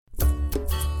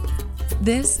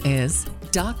This is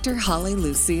Dr. Holly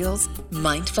Lucille's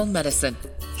Mindful Medicine.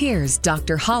 Here's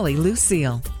Dr. Holly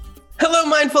Lucille. Hello,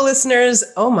 mindful listeners.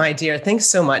 Oh, my dear. Thanks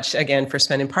so much again for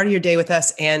spending part of your day with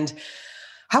us. And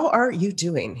how are you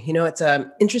doing? You know, it's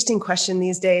an interesting question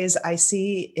these days. I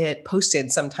see it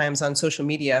posted sometimes on social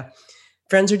media.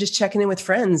 Friends are just checking in with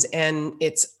friends, and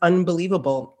it's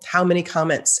unbelievable how many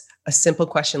comments a simple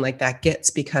question like that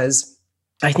gets, because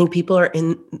I think people are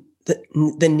in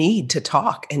the need to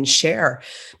talk and share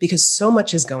because so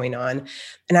much is going on.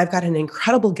 And I've got an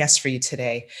incredible guest for you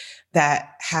today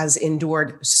that has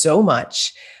endured so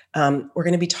much. We're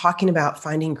going to be talking about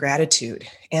finding gratitude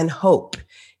and hope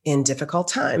in difficult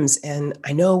times. And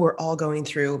I know we're all going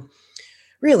through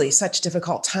really such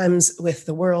difficult times with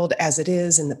the world as it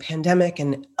is, and the pandemic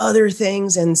and other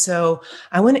things. And so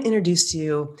I want to introduce to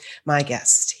you my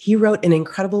guest. He wrote an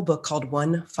incredible book called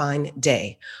One Fine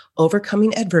Day: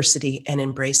 Overcoming Adversity and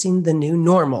Embracing the New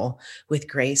Normal with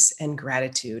Grace and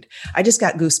Gratitude. I just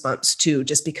got goosebumps too,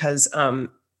 just because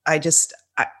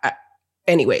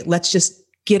anyway, let's just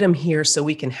get him here so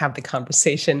we can have the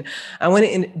conversation. I want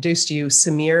to introduce to you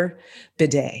Samir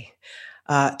Bidey.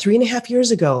 3.5 years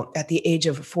ago, at the age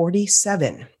of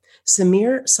 47,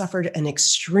 Samir suffered an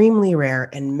extremely rare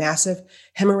and massive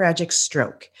hemorrhagic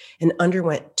stroke and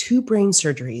underwent 2 brain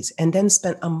surgeries, and then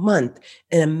spent a month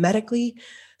in a medically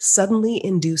suddenly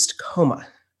induced coma.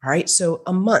 All right, so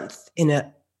a month in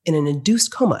an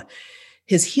induced coma.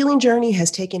 His healing journey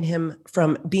has taken him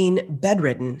from being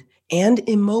bedridden and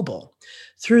immobile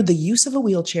through the use of a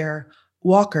wheelchair,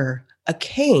 walker, a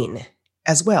cane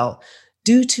as well,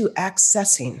 due to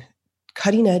accessing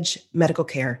cutting-edge medical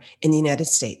care in the United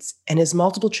States, and his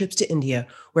multiple trips to India,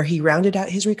 where he rounded out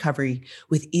his recovery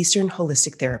with Eastern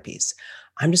holistic therapies.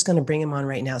 I'm just going to bring him on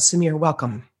right now. Samir,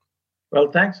 welcome.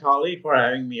 Well, thanks, Holly, for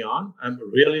having me on. I'm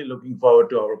really looking forward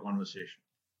to our conversation.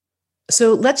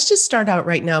 So let's just start out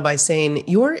right now by saying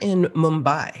you're in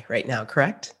Mumbai right now,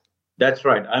 correct? That's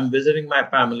right. I'm visiting my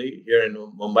family here in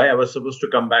Mumbai. I was supposed to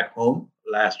come back home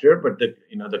last year, but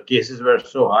the cases were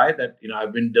so high that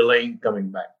I've been delaying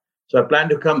coming back. So I plan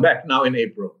to come back now in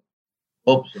April.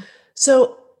 Hope so.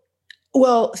 So,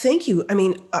 well, thank you. I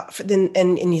mean,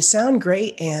 and you sound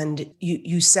great, and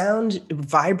you sound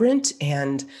vibrant.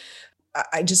 And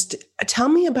I just tell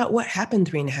me about what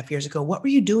happened 3.5 years ago. What were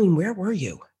you doing? Where were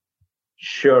you?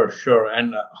 Sure.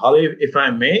 And Holly, if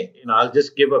I may, I'll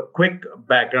just give a quick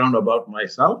background about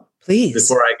myself, please,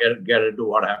 before I get into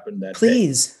what happened that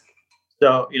please. day.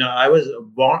 So, I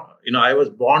was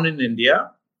born in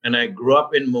India, and I grew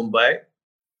up in Mumbai.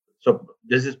 So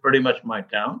this is pretty much my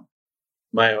town,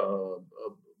 my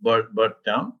birth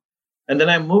town. And then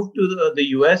I moved to the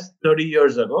US 30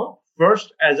 years ago,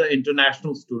 first as an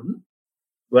international student,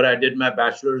 where I did my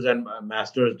bachelor's and my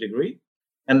master's degree.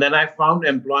 And then I found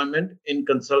employment in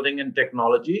consulting and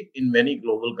technology in many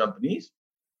global companies.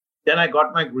 Then I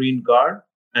got my green card,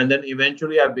 and then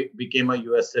eventually I became a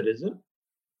US citizen.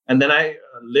 And then I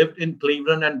lived in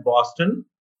Cleveland and Boston,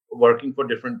 working for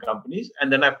different companies.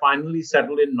 And then I finally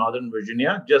settled in Northern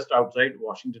Virginia, just outside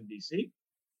Washington, D.C.,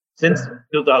 since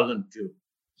 2002.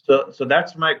 So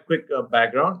that's my quick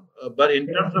background. But in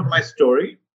terms of my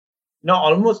story,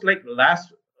 almost like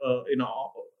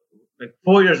like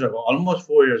 4 years ago, almost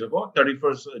 4 years ago,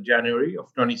 31st January of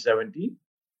 2017,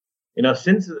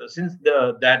 since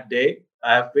that day,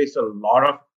 I have faced a lot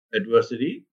of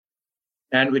adversity,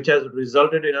 and which has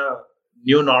resulted in a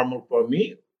new normal for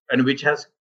me, and which has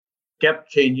kept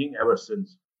changing ever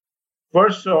since.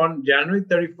 First, so on January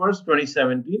 31st,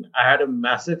 2017, I had a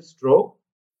massive stroke,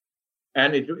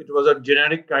 and it was a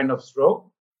genetic kind of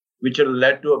stroke, which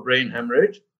led to a brain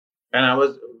hemorrhage. And I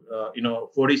was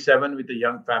 47 with a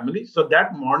young family. So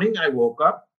that morning I woke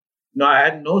up. I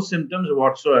had no symptoms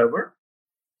whatsoever.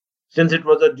 Since it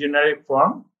was a generic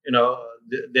form,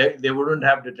 they wouldn't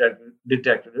have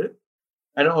detected it.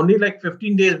 And only like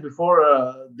 15 days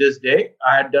before this day,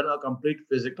 I had done a complete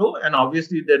physical. And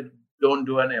obviously they don't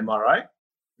do an MRI,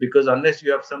 because unless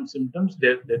you have some symptoms,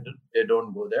 they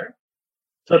don't go there.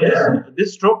 So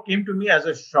this stroke came to me as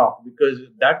a shock, because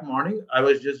that morning I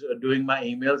was just doing my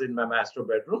emails in my master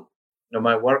bedroom.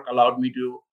 My work allowed me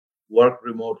to work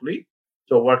remotely.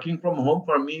 So working from home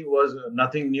for me was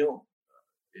nothing new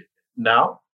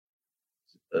now.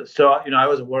 So, I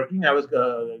was working, I was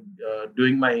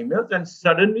doing my emails, and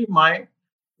suddenly my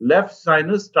left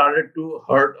sinus started to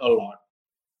hurt a lot.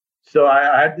 So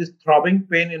I had this throbbing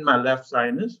pain in my left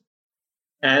sinus,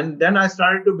 and then I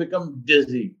started to become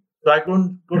dizzy. So I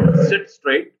couldn't sit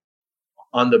straight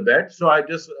on the bed. So I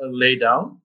just lay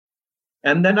down,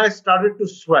 and then I started to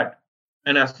sweat.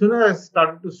 And as soon as I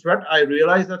started to sweat, I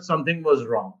realized that something was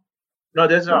wrong. Now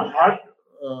there's a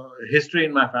history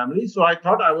in my family. So I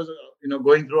thought I was,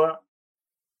 going through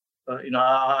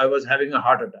I was having a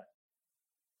heart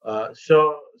attack.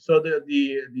 So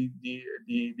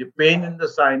the pain in the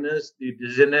sinus, the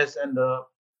dizziness,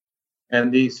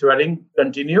 and the swelling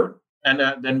continued, and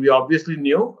then we obviously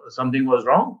knew something was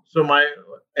wrong. So my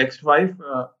ex-wife,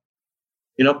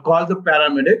 called the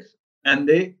paramedics, and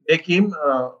they came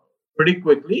pretty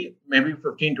quickly, maybe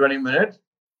 15-20 minutes.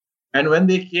 And when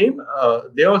they came,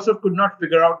 they also could not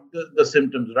figure out the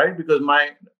symptoms, right? Because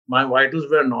my vitals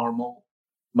were normal,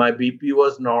 my BP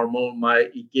was normal, my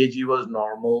EKG was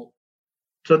normal.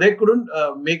 So they couldn't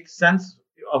make sense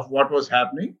of what was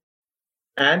happening.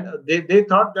 And they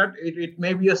thought that it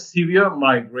may be a severe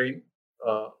migraine,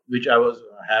 which I was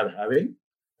having.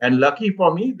 And lucky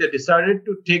for me, they decided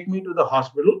to take me to the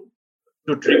hospital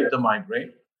to treat the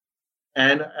migraine.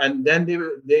 And then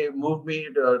they moved me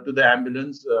to the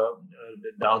ambulance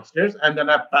downstairs, and then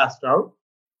I passed out.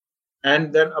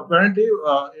 And then apparently,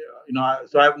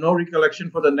 so I have no recollection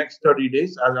for the next 30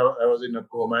 days as I was in a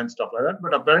coma and stuff like that.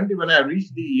 But apparently, when I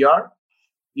reached the ER,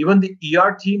 even the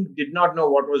ER team did not know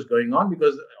what was going on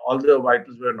because all the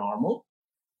vitals were normal.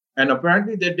 And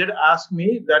apparently, they did ask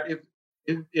me that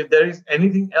if there is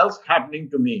anything else happening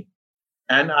to me.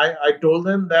 And I told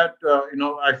them that,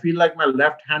 I feel like my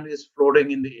left hand is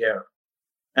floating in the air.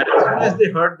 And as soon as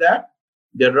they heard that,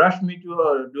 they rushed me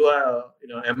to do a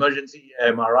emergency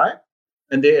MRI.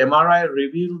 And the MRI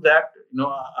revealed that,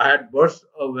 I had burst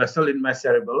a vessel in my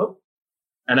cerebellum,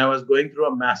 and I was going through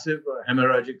a massive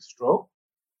hemorrhagic stroke.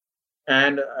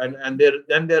 And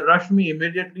then they rushed me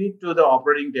immediately to the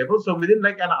operating table. So within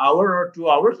like an hour or 2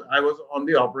 hours, I was on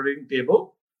the operating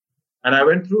table, and I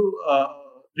went through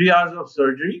 3 hours of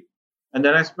surgery, and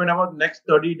then I spent about the next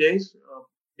 30 days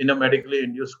in a medically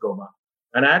induced coma.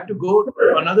 And I had to go to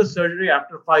another surgery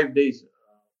after 5 days.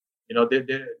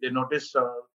 They noticed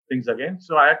things again.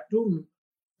 So I had two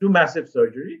massive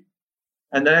surgery,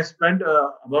 and then I spent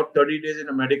about 30 days in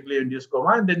a medically induced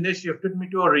coma, and then they shifted me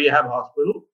to a rehab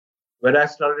hospital where I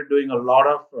started doing a lot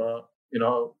of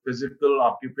physical,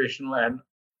 occupational, and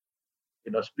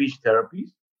speech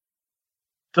therapies.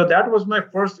 So that was my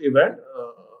first event,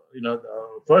 the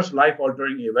first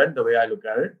life-altering event, the way I look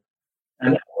at it.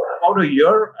 And about a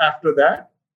year after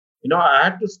that, I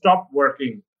had to stop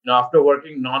working. After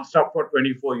working nonstop for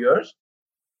 24 years,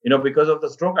 because of the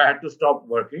stroke, I had to stop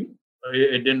working.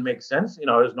 It didn't make sense.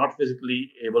 I was not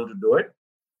physically able to do it.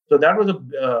 So that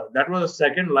was a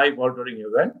second life-altering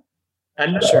event.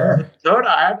 And Sure. Third,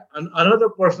 I had another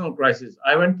personal crisis.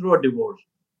 I went through a divorce.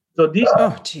 So these,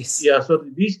 so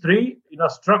these three,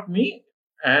 struck me,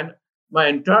 and my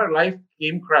entire life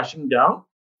came crashing down.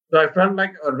 So I felt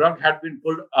like a rug had been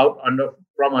pulled out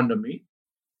from under me.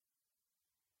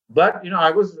 But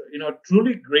I was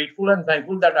truly grateful and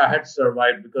thankful that I had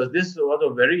survived, because this was a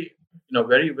very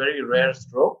very, very rare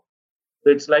stroke. So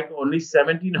it's like only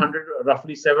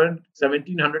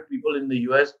 1,700 people in the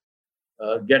US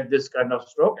get this kind of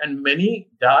stroke, and many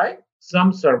die.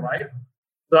 Some survive.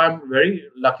 So I'm very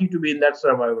lucky to be in that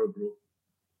survivor group.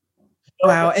 So,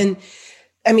 wow. And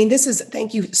I mean,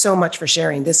 thank you so much for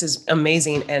sharing. This is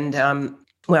amazing. And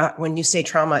when you say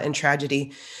trauma and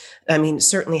tragedy, I mean,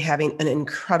 certainly having an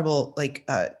incredible,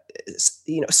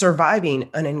 surviving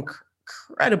an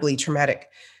incredibly traumatic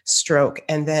stroke,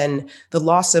 and then the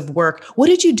loss of work. What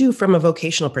did you do from a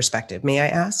vocational perspective? May I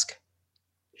ask?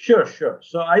 Sure.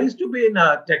 So I used to be in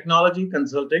technology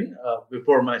consulting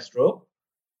before my stroke.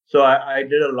 So I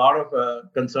did a lot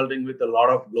of consulting with a lot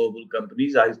of global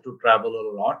companies. I used to travel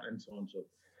a lot, and so on and so forth.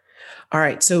 All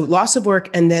right. So loss of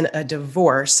work, and then a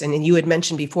divorce. And you had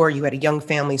mentioned before you had a young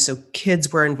family, so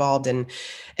kids were involved in,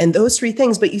 and those three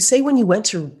things. But you say when you went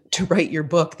to write your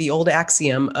book, the old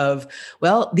axiom of,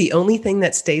 well, the only thing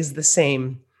that stays the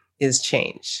same is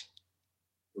change.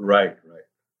 Right.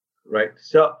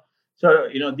 So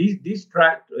these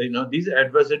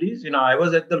adversities, I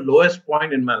was at the lowest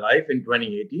point in my life in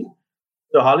 2018.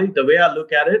 So Holly, the way I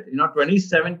look at it,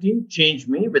 2017 changed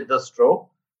me with the stroke.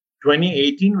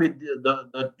 2018 with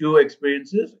the two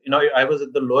experiences, I was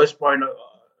at the lowest point.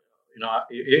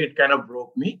 It kind of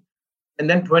broke me. And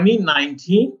then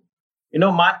 2019,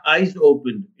 my eyes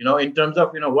opened, in terms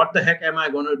of, what the heck am I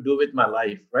going to do with my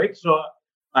life, right? So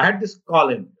I had this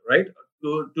calling, right,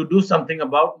 to do something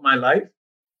about my life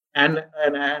and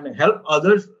help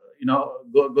others,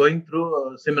 going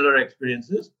through similar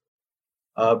experiences,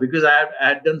 because I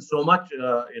had done so much,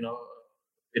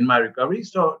 in my recovery.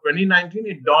 So 2019,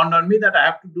 it dawned on me that I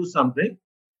have to do something,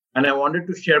 and I wanted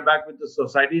to share back with the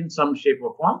society in some shape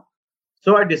or form.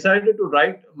 So I decided to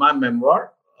write my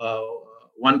memoir,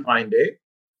 One Fine Day,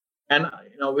 and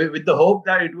with the hope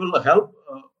that it will help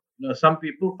some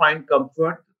people find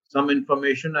comfort, some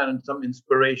information, and some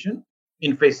inspiration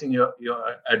in facing your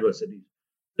adversities.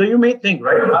 So you may think,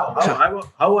 right,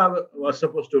 how I was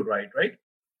supposed to write, right?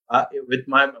 With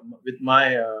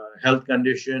my health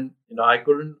condition, I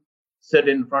couldn't sit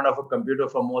in front of a computer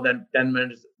for more than 10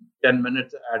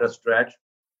 minutes at a stretch.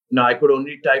 I could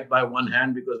only type by one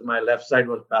hand because my left side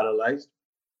was paralyzed.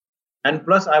 And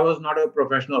plus, I was not a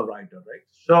professional writer, right?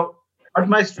 So, but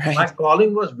my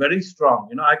calling was very strong.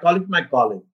 I call it my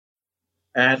calling.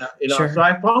 And, Sure. so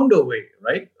I found a way,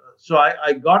 right? So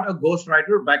I got a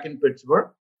ghostwriter back in Pittsburgh.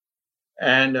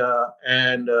 And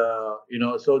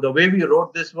so the way we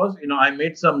wrote this was, I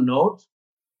made some notes.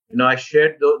 I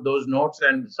shared those notes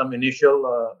and some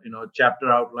initial,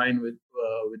 chapter outline with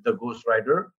the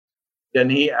ghostwriter. Then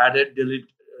he added,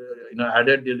 deleted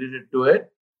to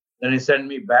it. Then he sent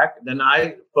me back. Then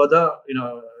I further,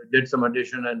 did some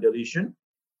addition and deletion,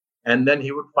 and then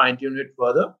he would fine tune it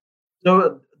further.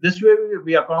 So this way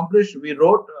we accomplished. We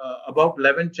wrote about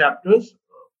 11 chapters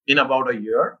in about a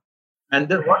year. And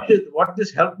then what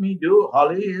this helped me do,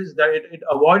 Holly, is that it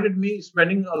avoided me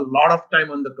spending a lot of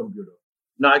time on the computer.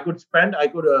 Now I could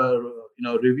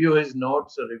review his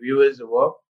notes, review his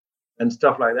work, and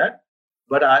stuff like that.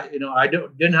 But I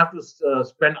didn't have to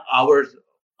spend hours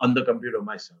on the computer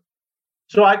myself.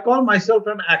 So I call myself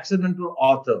an accidental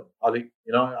author, Holly.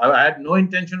 I had no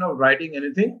intention of writing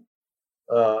anything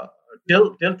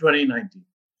till 2019.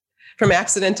 From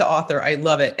accident to author. I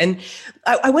love it. And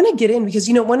I want to get in because,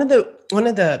 one of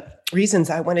the reasons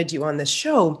I wanted you on this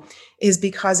show is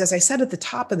because, as I said at the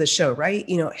top of the show, right,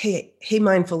 hey,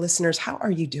 mindful listeners, how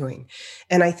are you doing?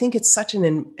 And I think it's such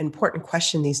an important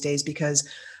question these days because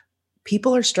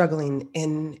people are struggling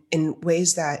in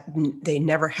ways that they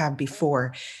never have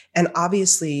before. And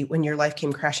obviously, when your life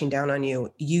came crashing down on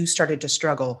you, you started to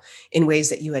struggle in ways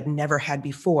that you had never had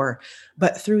before.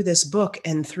 But through this book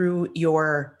and through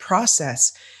your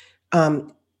process,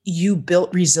 you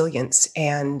built resilience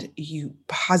and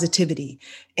positivity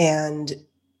and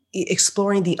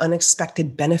exploring the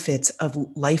unexpected benefits of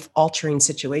life-altering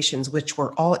situations, which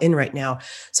we're all in right now.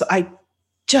 So I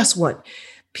just want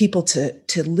people to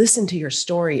listen to your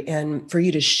story and for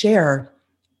you to share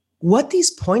what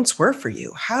these points were for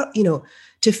you, how,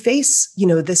 to face,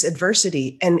 this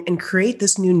adversity and create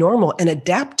this new normal and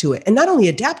adapt to it. And not only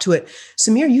adapt to it,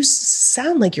 Samir, you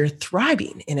sound like you're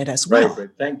thriving in it as well. Right.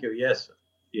 Thank you. Yes.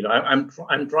 I'm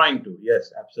trying to.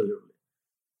 Yes, absolutely.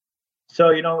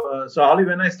 So, so Holly,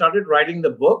 when I started writing the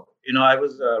book, I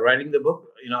was writing the book,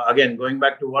 again, going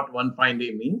back to what One Fine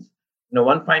Day means.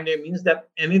 One fine day means that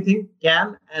anything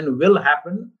can and will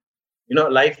happen.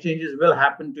 Life changes will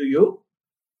happen to you.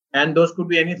 And those could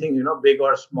be anything, big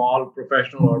or small,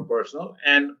 professional or personal.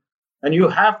 And you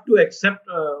have to accept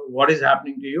what is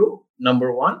happening to you,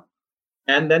 number one.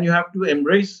 And then you have to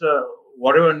embrace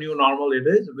whatever new normal it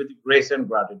is with grace and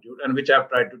gratitude, and which I've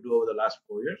tried to do over the last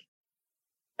 4 years.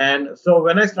 And so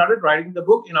when I started writing the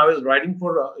book, I was writing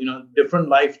for, different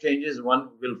life changes one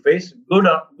will face, good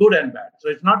and bad. So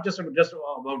it's not just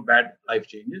about bad life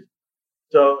changes.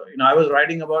 So, I was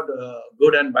writing about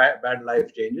good and bad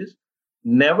life changes.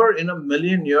 Never in a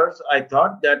million years, I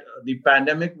thought that the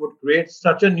pandemic would create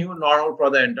such a new normal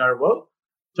for the entire world.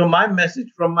 So my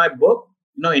message from my book,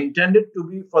 intended to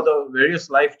be for the various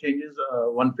life changes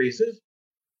one faces,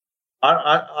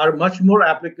 are much more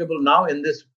applicable now in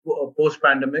this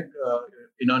post-pandemic,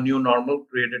 new normal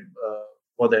created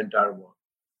for the entire world.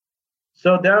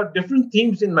 So there are different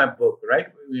themes in my book, right?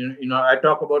 I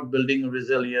talk about building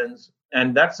resilience,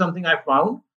 and that's something I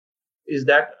found is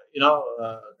that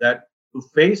that to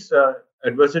face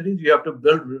adversities, you have to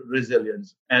build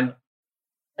resilience, and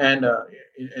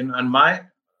my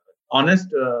honest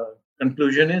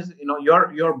conclusion is,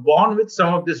 you're born with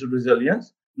some of this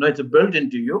resilience. It's built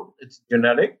into you. It's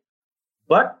genetic.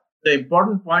 But the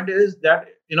important point is that,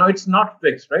 it's not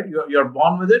fixed, right? You're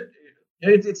born with it.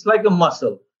 It's like a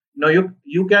muscle.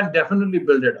 You can definitely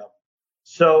build it up.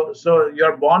 So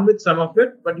you're born with some of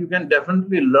it, but you can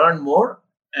definitely learn more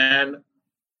and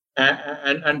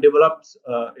develop,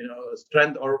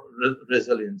 strength or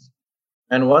resilience.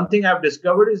 And one thing I've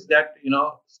discovered is that,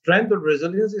 strength or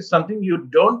resilience is something you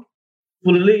don't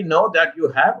fully know that you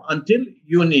have until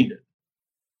you need it.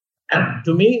 And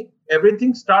to me,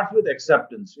 everything starts with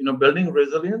acceptance, building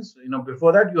resilience.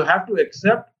 Before that, you have to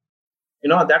accept,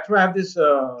 that's why I have this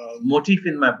motif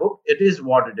in my book. It is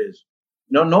what it is.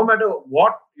 No matter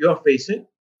what you're facing,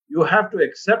 you have to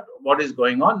accept what is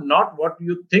going on, not what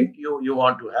you think you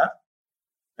want to have.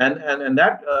 And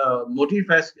that motif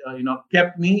has,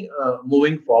 kept me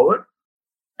moving forward.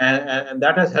 And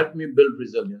that has helped me build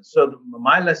resilience. So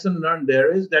my lesson learned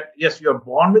there is that, yes, you're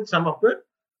born with some of it,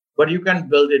 but you can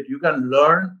build it. You can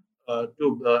learn how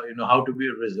to be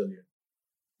resilient.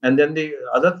 And then the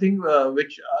other thing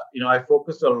which I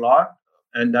focus a lot,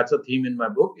 and that's a theme in my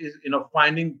book, is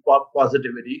finding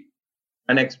positivity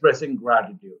and expressing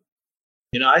gratitude.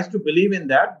 I used to believe in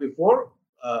that before,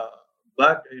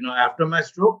 but after my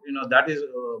stroke, that is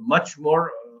much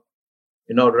more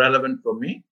relevant for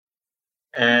me.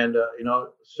 And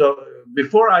so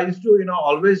before I used to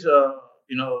always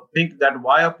think that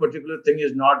why a particular thing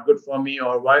is not good for me,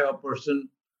 or why a person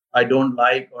I don't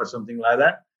like, or something like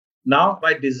that. Now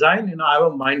by design, I have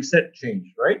a mindset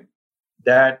change, right?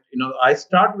 That I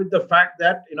start with the fact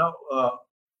that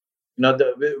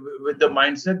with the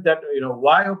mindset that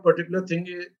why a particular thing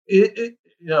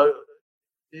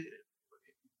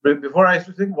before I used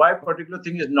to think why a particular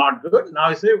thing is not good. Now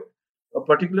I say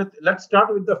let's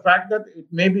start with the fact that it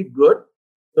may be good.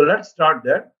 So let's start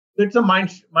there. So it's a mind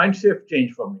shift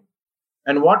change for me.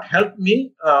 And what helped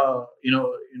me,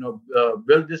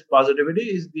 build this positivity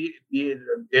is the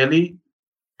daily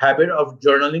habit of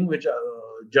journaling, which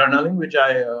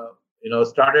I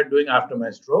started doing after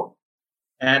my stroke.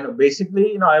 And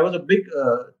basically, I was a big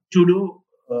to-do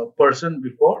person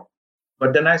before,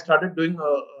 but then I started doing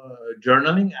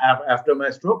journaling after my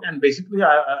stroke. And basically,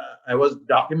 I was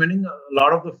documenting a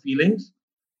lot of the feelings,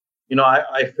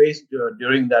 I faced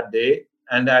during that day.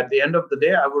 And at the end of the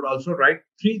day, I would also write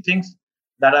 3 things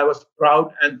that I was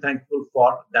proud and thankful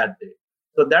for that day.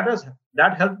 So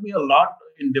that helped me a lot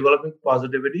in developing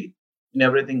positivity in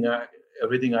everything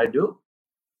I do.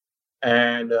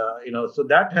 And so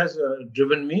that has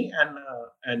driven me,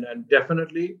 and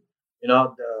definitely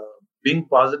being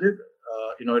positive.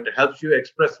 It helps you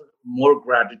express more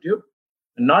gratitude.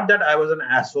 And not that I was an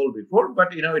asshole before,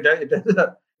 but it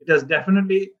has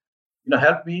definitely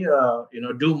helped me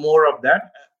do more of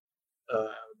that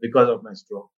because of my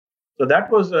stroke. So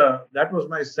that was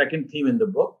my second theme in the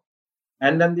book.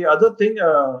 And then the other thing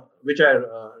which I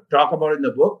talk about in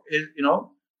the book is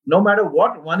no matter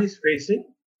what one is facing,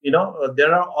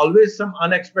 there are always some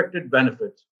unexpected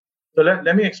benefits. So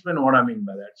let me explain what I mean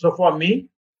by that. So for me,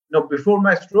 before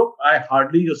my stroke, I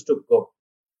hardly used to cook,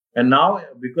 and now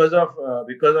because of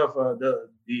the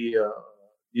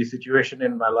situation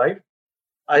in my life,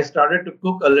 I started to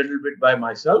cook a little bit by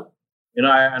myself. And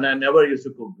I never used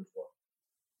to cook before.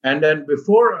 And then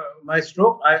before my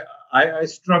stroke, I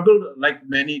struggled, like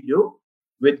many do,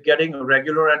 with getting a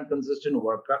regular and consistent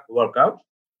workout.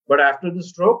 But after the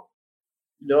stroke,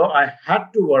 I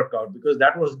had to work out because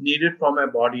that was needed for my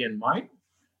body and mind.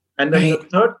 And then the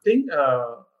third thing,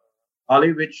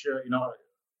 Holly, which,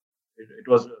 it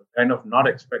was kind of not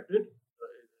expected.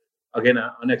 Again, an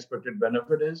unexpected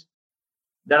benefit is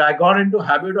that I got into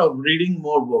habit of reading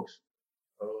more books.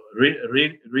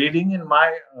 Reading in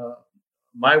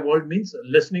my world means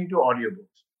listening to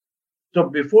audiobooks. So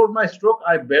before my stroke,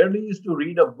 I barely used to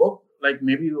read a book, like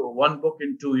maybe one book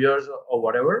in 2 years or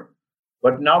whatever.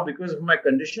 But now, because of my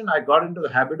condition, I got into the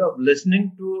habit of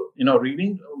listening to,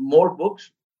 reading more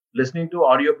books, listening to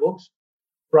audiobooks.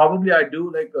 Probably I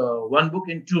do like one book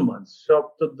in 2 months.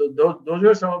 So those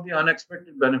are some of the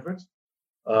unexpected benefits,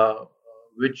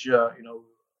 which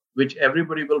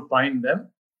everybody will find them.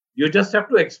 You just have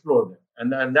to explore them,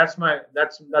 and that's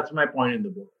my point in the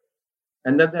book.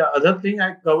 And then the other thing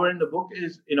I cover in the book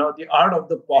is the art of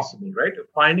the possible, right?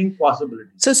 Finding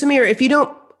possibilities. So Samir, if you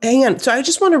don't hang on, so I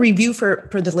just want to review for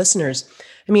the listeners.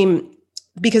 I mean,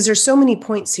 because there's so many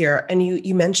points here, and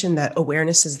you mentioned that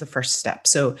awareness is the first step.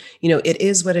 So it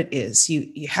is what it is.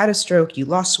 You had a stroke, you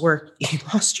lost work, you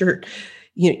lost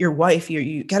your wife,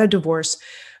 you got a divorce,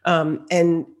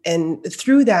 and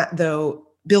through that though,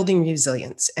 building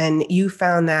resilience, and you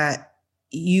found that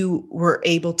you were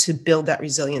able to build that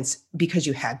resilience because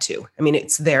you had to. I mean,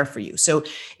 it's there for you. So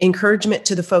encouragement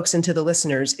to the folks and to the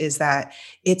listeners is that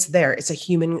it's there. It's a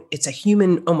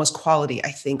human almost quality.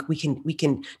 I think we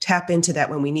can tap into that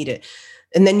when we need it.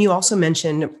 And then you also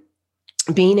mentioned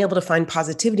being able to find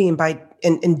positivity,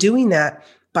 and doing that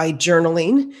by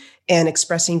journaling and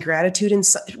expressing gratitude. And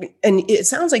it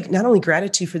sounds like not only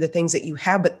gratitude for the things that you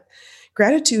have, but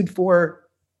gratitude for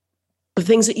the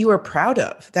things that you are proud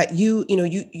of, that you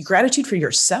gratitude for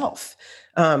yourself,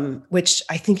 which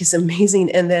I think is amazing.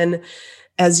 And then,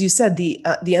 as you said, the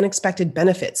unexpected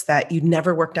benefits that you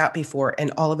never worked out before,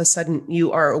 and all of a sudden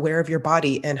you are aware of your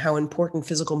body and how important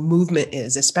physical movement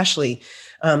is, especially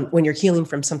when you're healing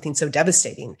from something so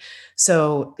devastating.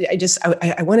 So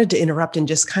I wanted to interrupt and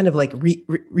just kind of like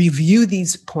review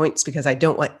these points, because I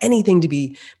don't want anything to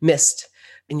be missed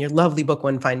in your lovely book,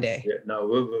 One Fine Day. Yeah,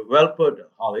 no, well put,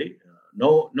 Holly.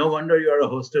 no wonder you're a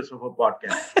hostess of a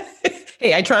podcast.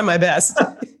 Hey, I try my best.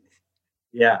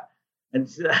 Yeah. And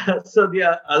so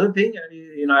the other thing,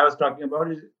 I was talking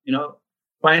about is,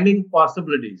 finding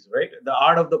possibilities, right? The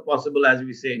art of the possible, as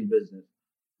we say in business.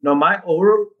 Now, my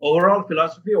overall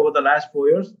philosophy over the last 4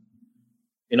 years,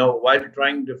 while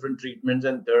trying different treatments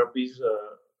and therapies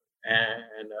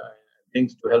and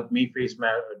things to help me face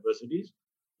my adversities,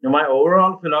 my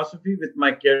overall philosophy with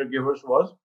my caregivers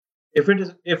was,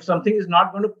 if something is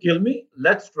not going to kill me,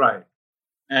 let's try it.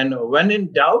 And when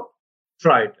in doubt,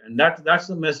 try it. And that's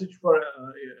the message for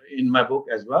in my book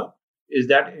as well. Is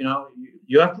that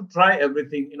you have to try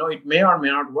everything. It may or may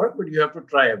not work, but you have to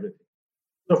try everything.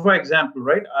 So, for example,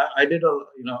 right, I did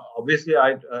obviously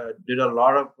I did a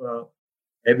lot of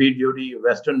heavy duty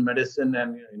Western medicine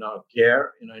and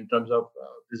care, in terms of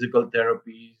physical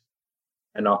therapies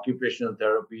and occupational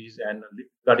therapies and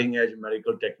cutting edge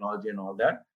medical technology and all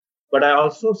that. But I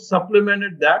also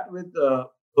supplemented that with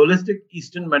holistic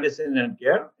Eastern medicine and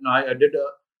care. I did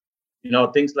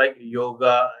things like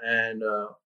yoga and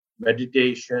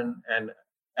meditation and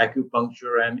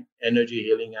acupuncture and energy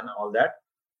healing and all that.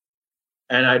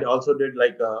 And I also did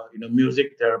like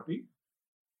music therapy.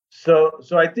 So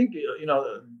I think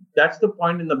that's the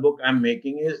point in the book I'm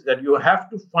making, is that you have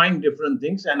to find different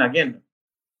things. And again,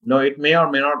 it may or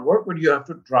may not work, but you have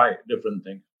to try different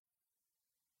things.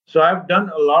 So I've done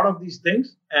a lot of these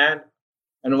things, and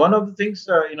one of the things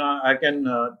I can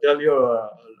tell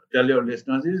your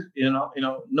listeners is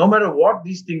no matter what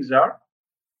these things are,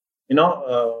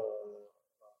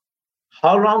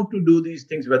 how long to do these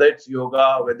things, whether it's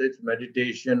yoga, whether it's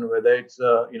meditation, whether it's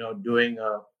doing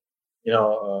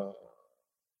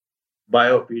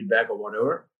biofeedback or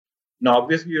whatever. Now,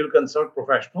 obviously, you'll consult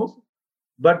professionals,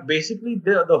 but basically,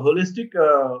 the holistic,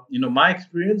 my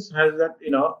experience has that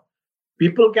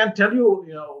people can tell you,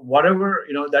 whatever,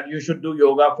 that you should do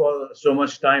yoga for so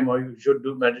much time, or you should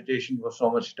do meditation for so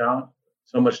much time,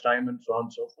 and so on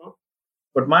and so forth.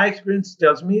 But my experience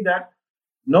tells me that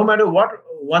no matter what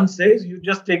one says, you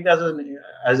just take that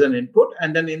as an input,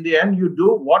 and then in the end, you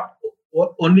do what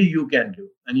only you can do,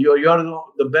 and you're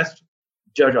the best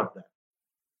judge of that.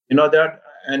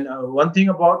 And one thing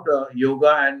about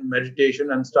yoga and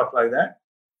meditation and stuff like that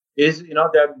is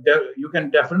that you can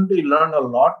definitely learn a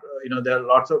lot. There are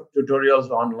lots of tutorials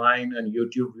online and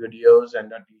YouTube videos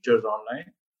and teachers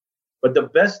online. But the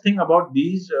best thing about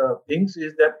these things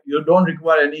is that you don't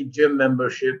require any gym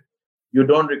membership. You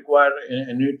don't require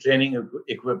any training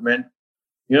equipment.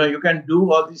 You can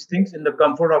do all these things in the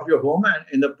comfort of your home and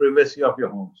in the privacy of your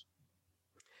homes.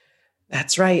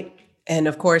 That's right. And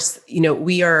of course,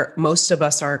 most of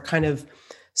us are kind of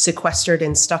sequestered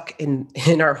and stuck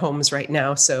in our homes right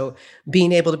now. So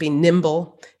being able to be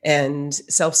nimble and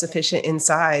self-sufficient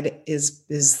inside is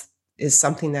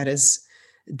something that is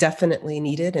definitely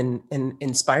needed and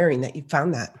inspiring that you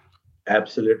found that.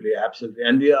 Absolutely.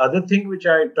 And the other thing which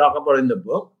I talk about in the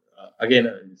book, again,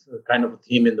 it's a kind of a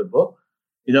theme in the book,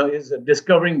 is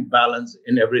discovering balance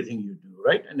in everything you do,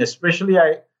 right? And especially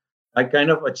I kind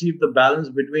of achieve the balance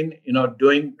between,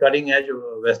 doing cutting edge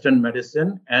Western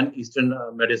medicine and Eastern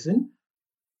medicine.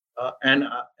 And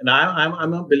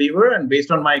I'm a believer, and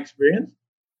based on my experience,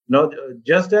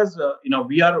 just as,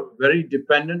 we are very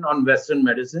dependent on Western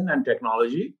medicine and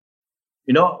technology,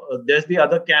 there's the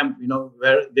other camp,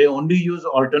 where they only use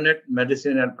alternate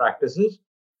medicine and practices,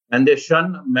 and they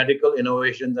shun medical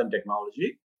innovations and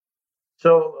technology.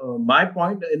 So my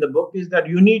point in the book is that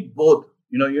you need both.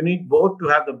 You need both to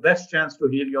have the best chance to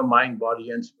heal your mind,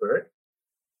 body, and spirit.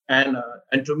 And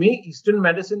to me, Eastern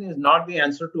medicine is not the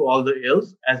answer to all the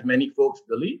ills, as many folks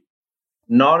believe,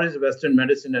 nor is Western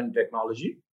medicine and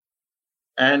technology.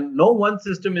 And no one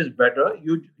system is better.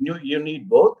 You need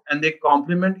both, and they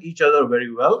complement each other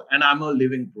very well. And I'm a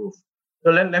living proof.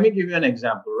 So let me give you an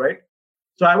example, right?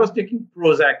 So I was taking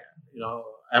Prozac,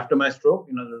 after my stroke.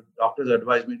 The doctors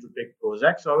advised me to take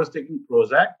Prozac. So I was taking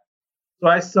Prozac. So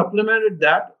I supplemented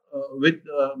that with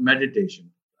meditation,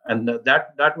 and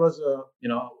that was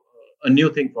a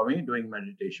new thing for me, doing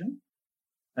meditation.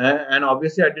 And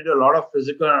obviously, I did a lot of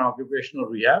physical and occupational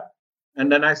rehab,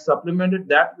 and then I supplemented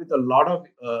that with a lot of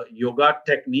yoga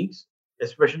techniques,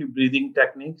 especially breathing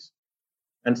techniques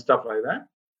and stuff like that.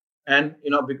 And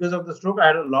because of the stroke, I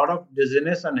had a lot of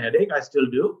dizziness and headache. I still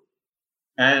do,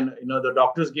 and the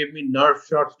doctors gave me nerve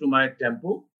shots to my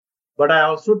temple. But I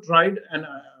also tried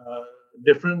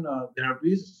different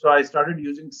therapies. So I started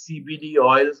using CBD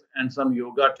oils and some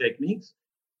yoga techniques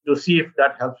to see if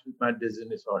that helps with my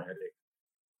dizziness or headache.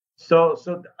 So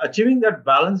achieving that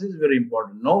balance is very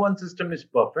important. No one system is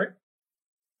perfect.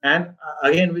 And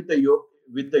again, with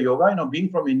with the yoga, being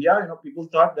from India, people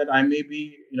thought that I may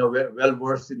be, well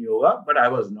versed in yoga, but I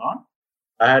was not.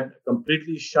 I had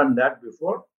completely shunned that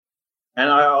before. And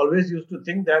I always used to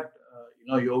think that,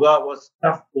 yoga was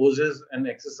tough poses and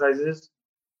exercises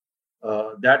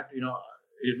that,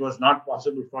 it was not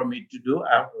possible for me to do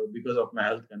because of my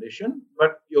health condition.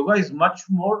 But yoga is much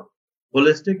more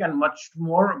holistic and much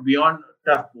more beyond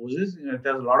tough poses. It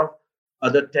has a lot of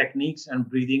other techniques and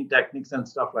breathing techniques and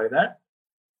stuff like that,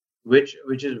 which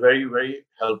is very, very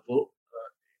helpful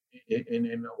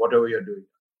in whatever you're doing.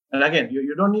 And again,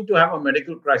 you don't need to have a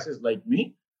medical crisis like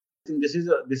me. I think this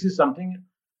is something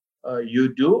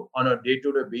you do on a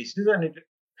day-to-day basis, and it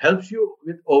helps you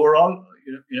with overall,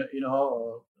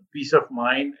 peace of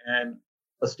mind and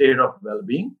a state of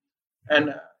well-being.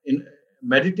 And in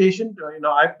meditation,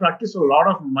 I practice a lot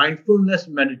of mindfulness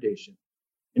meditation.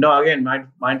 Again,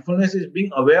 mindfulness is being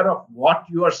aware of what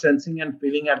you are sensing and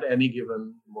feeling at any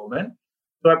given moment.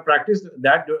 So I practiced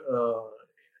that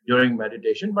during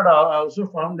meditation, but I also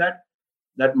found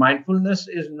that mindfulness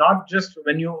is not just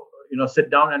when you sit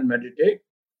down and meditate.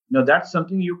 That's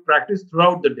something you practice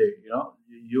throughout the day.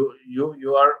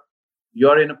 You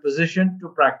are in a position to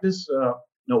practice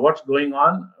what's going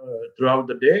on throughout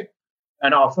the day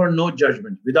and offer no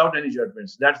judgment, without any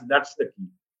judgments. That's the key.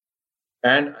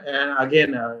 And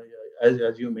again,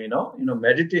 as you may know,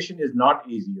 meditation is not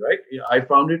easy, right? I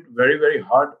found it very, very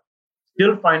hard.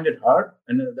 Still find it hard,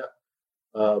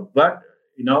 but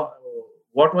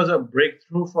what was a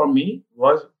breakthrough for me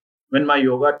was when my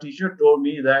yoga teacher told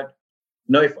me that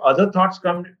if other thoughts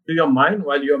come to your mind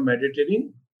while you're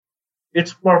meditating,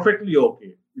 it's perfectly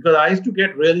okay. Because I used to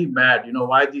get really mad,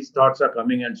 why these thoughts are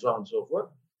coming and so on and so forth.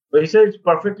 But he said it's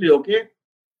perfectly okay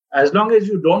as long as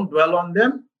you don't dwell on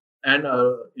them and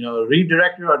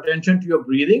redirect your attention to your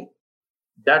breathing.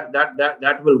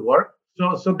 That will work.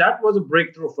 So that was a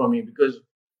breakthrough for me, because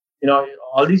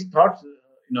all these thoughts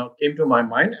came to my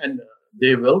mind, and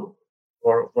they will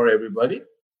for everybody.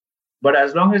 But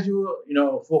as long as you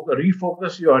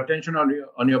refocus your attention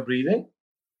on your breathing,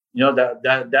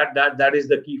 that is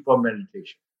the key for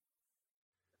meditation.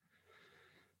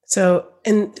 So,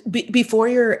 and before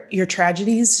your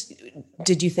tragedies,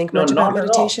 did you think much about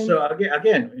meditation? So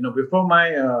again, before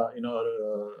my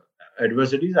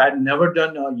adversities, I had never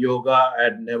done yoga. I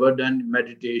had never done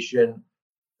meditation.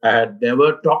 I had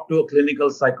never talked to a clinical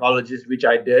psychologist, which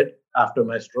I did after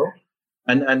my stroke.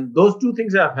 And those two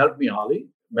things have helped me, Holly: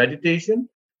 meditation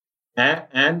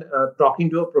and talking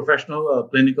to a professional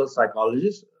clinical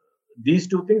psychologist. These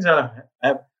two things have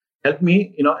helped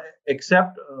me,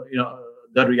 accept,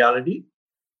 the reality,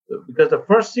 because the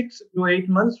first 6 to 8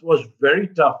 months was very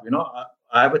tough.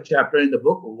 I have a chapter in the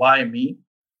book, Why Me?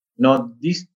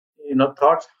 These,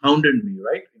 thoughts hounded me,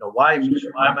 right? Why me?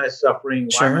 Why am I suffering?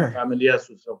 Why my family has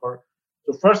to suffer?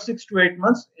 So first 6 to 8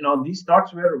 months, these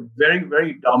thoughts were very,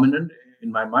 very dominant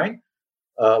in my mind.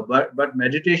 But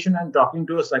meditation and talking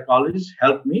to a psychologist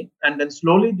helped me. And then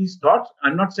slowly these thoughts,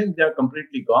 I'm not saying they're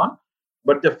completely gone,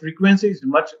 but the frequency is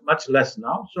much, much less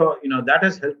now. So, that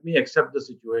has helped me accept the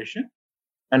situation.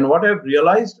 And what I've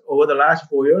realized over the last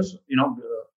 4 years,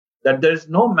 that there's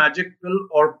no magic pill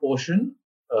or potion,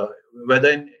 whether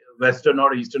in Western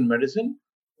or Eastern medicine.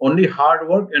 Only hard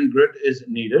work and grit is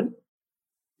needed,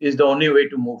 is the only way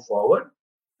to move forward.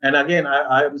 And again,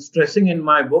 I am stressing in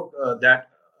my book that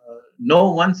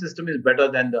no one system is better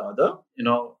than the other.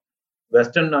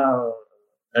 Western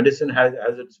medicine has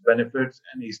its benefits,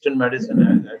 and Eastern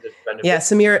medicine has its benefits. Yeah,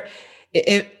 Samir,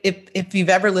 if you've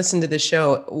ever listened to the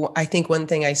show, I think one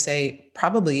thing I say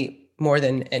probably more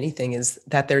than anything is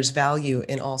that there's value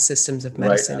in all systems of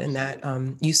medicine, right, and that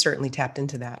you certainly tapped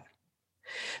into that.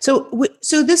 So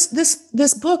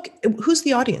this book, who's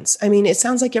the audience? I mean, it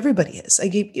sounds like everybody is. I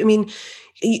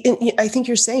think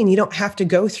you're saying you don't have to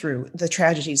go through the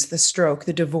tragedies, the stroke,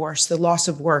 the divorce, the loss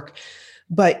of work,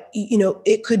 but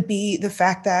it could be the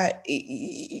fact that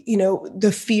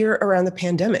the fear around the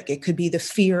pandemic. It could be the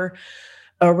fear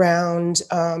around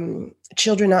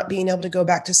children not being able to go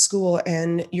back to school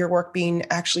and your work being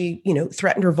actually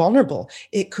threatened or vulnerable.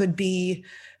 It could be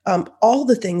all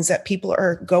the things that people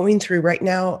are going through right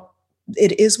now.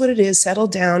 It is what it is. Settle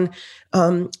down.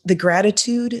 The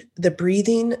gratitude, the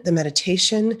breathing, the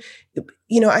meditation.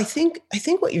 I think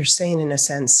what you're saying, in a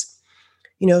sense,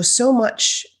 so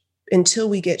much until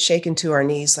we get shaken to our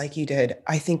knees like you did.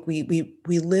 I think we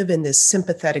live in this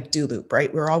sympathetic do loop,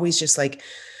 right? We're always just like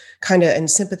kind of, and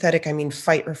sympathetic, I mean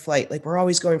fight or flight. Like we're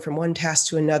always going from one task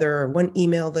to another, or one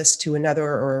email list to another,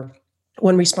 or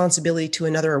one responsibility to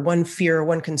another, or one fear or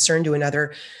one concern to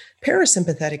another.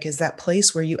 Parasympathetic is that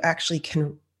place where you actually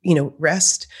can,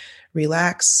 rest,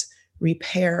 relax,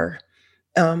 repair,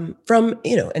 from,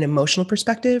 an emotional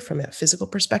perspective, from a physical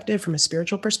perspective, from a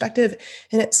spiritual perspective.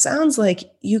 And it sounds like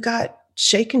you got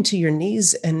shaken to your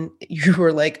knees and you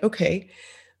were like, okay,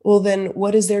 well, then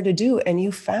what is there to do? And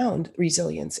you found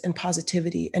resilience and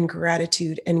positivity and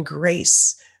gratitude and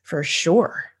grace for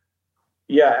sure.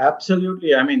 Yeah,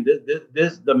 absolutely. I mean,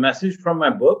 this the message from my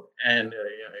book, and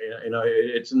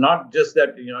it's not just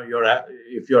that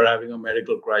if you're having a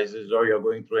medical crisis or you're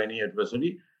going through any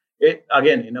adversity. It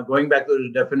again, going back to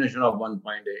the definition of one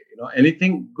fine day,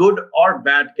 anything good or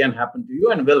bad can happen to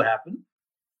you and will happen.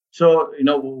 So,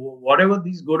 whatever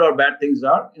these good or bad things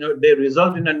are, they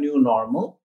result in a new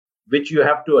normal, which you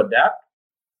have to adapt,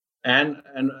 and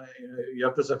you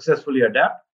have to successfully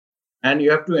adapt, and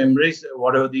you have to embrace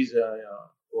whatever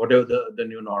the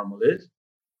new normal is.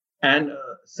 And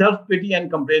self-pity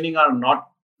and complaining are not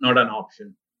an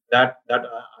option. That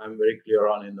I'm very clear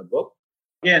on in the book.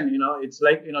 Again, it's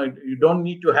like, you don't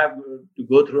need to have to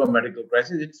go through a medical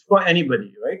crisis. It's for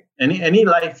anybody, right? Any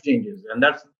life changes, and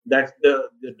that's the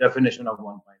definition of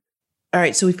one fine day. All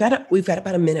right, so we've got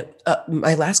about a minute.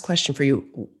 My last question for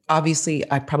you. Obviously,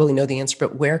 I probably know the answer,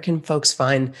 but where can folks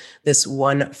find this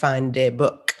One Fine Day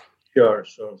book? Sure.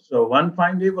 So One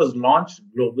Fine Day was launched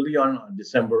globally on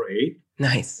December 8th.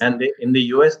 Nice. And in the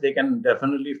US, they can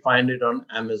definitely find it on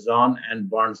Amazon and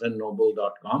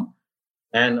BarnesandNoble.com.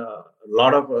 And a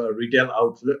lot of retail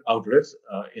outlets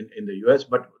in the US,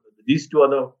 but these two are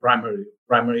the primary.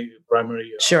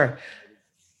 Sure.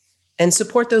 And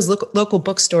support those local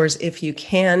bookstores if you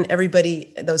can.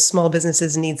 Everybody, those small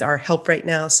businesses needs our help right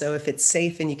now. So if it's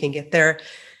safe and you can get there.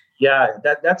 Yeah,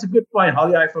 that's a good point,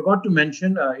 Holly. I forgot to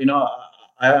mention,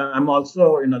 I'm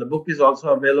also, the book is also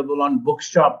available on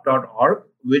bookshop.org,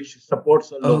 which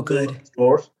supports local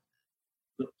stores.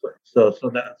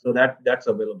 So that's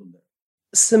available there.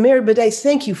 Samir Bade,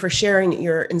 thank you for sharing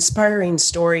your inspiring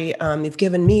story. You've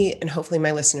given me and hopefully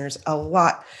my listeners a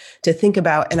lot to think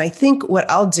about. And I think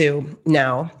what I'll do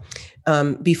now,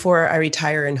 before I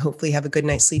retire and hopefully have a good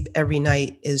night's sleep every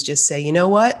night, is just say, you know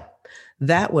what?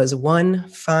 That was one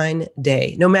fine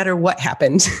day, no matter what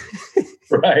happened.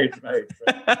 Right.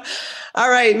 All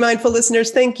right, mindful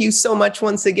listeners, thank you so much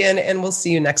once again, and we'll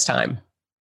see you next time.